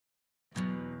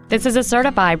This is a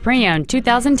certified pre-owned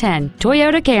 2010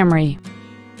 Toyota Camry.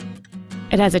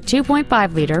 It has a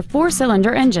 2.5-liter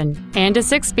four-cylinder engine and a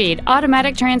 6-speed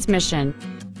automatic transmission.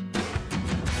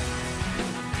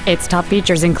 Its top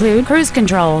features include cruise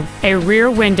control, a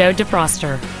rear window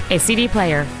defroster, a CD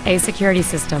player, a security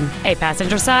system, a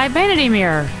passenger side vanity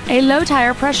mirror, a low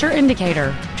tire pressure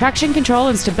indicator, traction control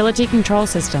and stability control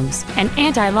systems, an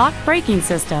anti-lock braking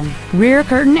system, rear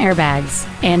curtain airbags,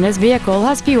 and this vehicle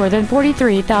has fewer than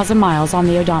 43,000 miles on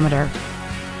the odometer.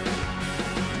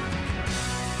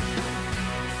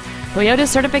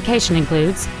 Toyota's certification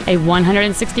includes a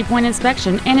 160-point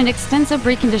inspection and an extensive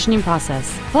reconditioning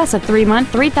process, plus a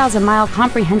 3-month, 3,000-mile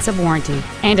comprehensive warranty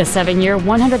and a 7-year,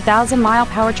 100,000-mile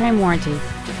powertrain warranty.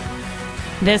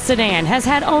 This sedan has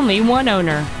had only one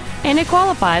owner, and it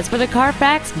qualifies for the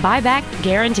Carfax buyback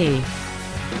guarantee.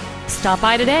 Stop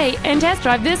by today and test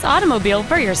drive this automobile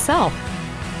for yourself.